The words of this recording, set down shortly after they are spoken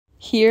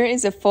Here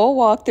is a full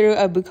walkthrough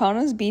of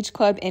Buccanos Beach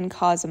Club in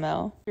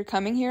Cozumel. If you're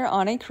coming here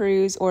on a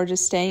cruise or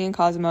just staying in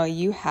Cozumel,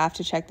 you have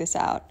to check this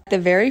out. At the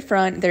very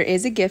front, there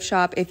is a gift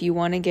shop if you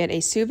want to get a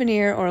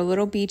souvenir or a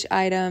little beach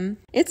item.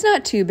 It's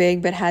not too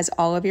big, but has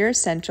all of your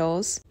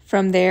essentials.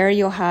 From there,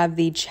 you'll have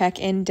the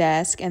check-in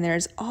desk, and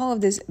there's all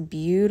of this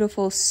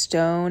beautiful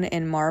stone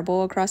and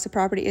marble across the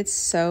property. It's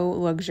so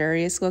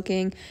luxurious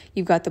looking.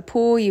 You've got the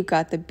pool, you've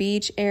got the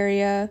beach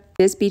area.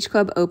 This beach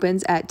club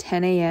opens at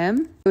 10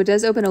 a.m. So it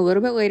does open a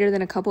little bit later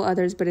than a couple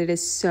others, but it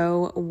is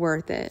so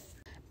worth it.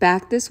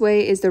 Back this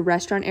way is the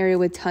restaurant area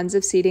with tons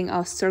of seating.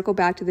 I'll circle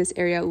back to this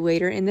area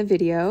later in the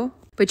video,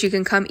 but you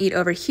can come eat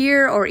over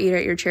here or eat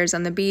at your chairs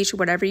on the beach,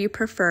 whatever you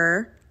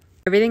prefer.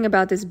 Everything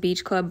about this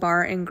beach club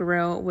bar and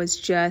grill was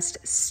just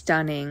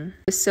stunning.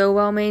 It was so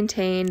well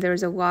maintained. There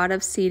was a lot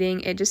of seating.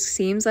 It just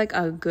seems like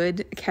a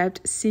good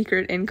kept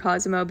secret in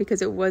Cozumel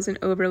because it wasn't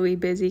overly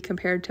busy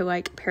compared to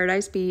like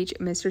Paradise Beach,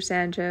 Mr.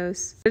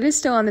 Sancho's. It is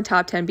still on the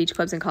top 10 beach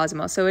clubs in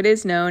Cozumel, so it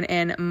is known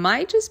and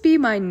might just be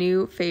my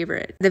new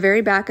favorite. The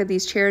very back of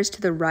these chairs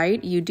to the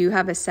right, you do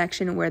have a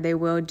section where they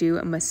will do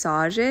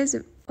massages.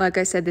 Like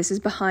I said, this is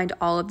behind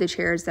all of the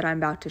chairs that I'm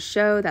about to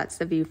show. That's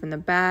the view from the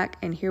back.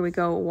 And here we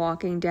go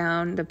walking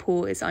down. The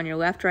pool is on your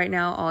left right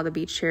now. All the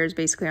beach chairs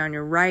basically on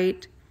your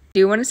right. I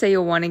do want to say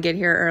you'll want to get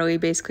here early,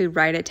 basically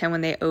right at 10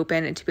 when they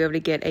open, and to be able to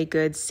get a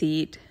good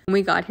seat. When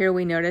we got here,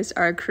 we noticed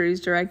our cruise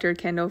director,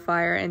 Kendall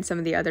Fire, and some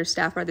of the other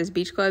staff are at this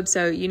beach club.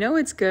 So you know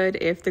it's good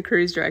if the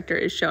cruise director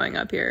is showing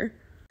up here.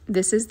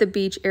 This is the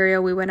beach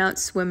area. We went out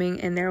swimming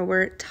and there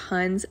were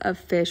tons of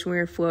fish when we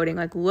were floating.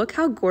 Like, look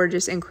how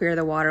gorgeous and clear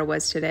the water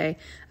was today.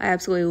 I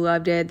absolutely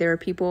loved it. There were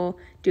people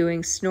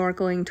doing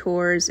snorkeling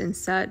tours and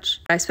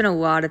such. I spent a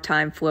lot of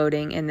time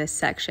floating in this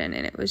section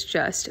and it was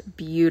just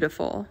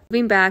beautiful.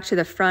 Moving back to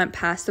the front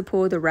past the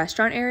pool, the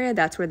restaurant area,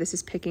 that's where this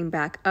is picking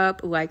back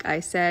up. Like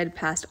I said,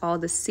 past all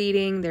the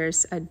seating,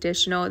 there's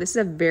additional. This is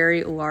a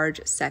very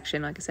large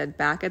section, like I said,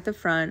 back at the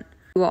front.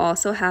 You will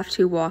also have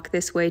to walk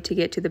this way to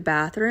get to the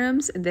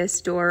bathrooms. This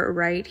door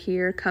right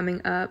here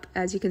coming up,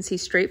 as you can see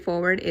straight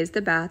forward, is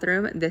the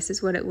bathroom. This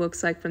is what it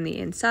looks like from the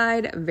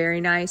inside.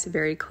 Very nice,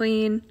 very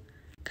clean.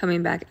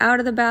 Coming back out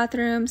of the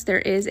bathrooms,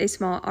 there is a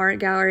small art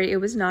gallery. It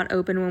was not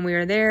open when we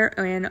were there,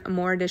 and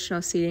more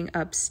additional seating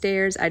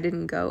upstairs. I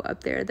didn't go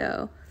up there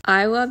though.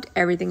 I loved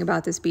everything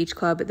about this beach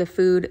club, the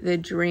food, the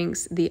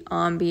drinks, the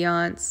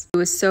ambiance. It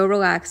was so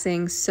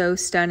relaxing, so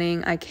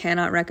stunning. I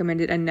cannot recommend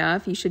it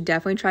enough. You should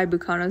definitely try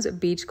Buccanos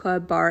Beach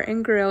Club Bar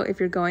and Grill if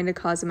you're going to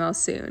Cozumel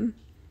soon.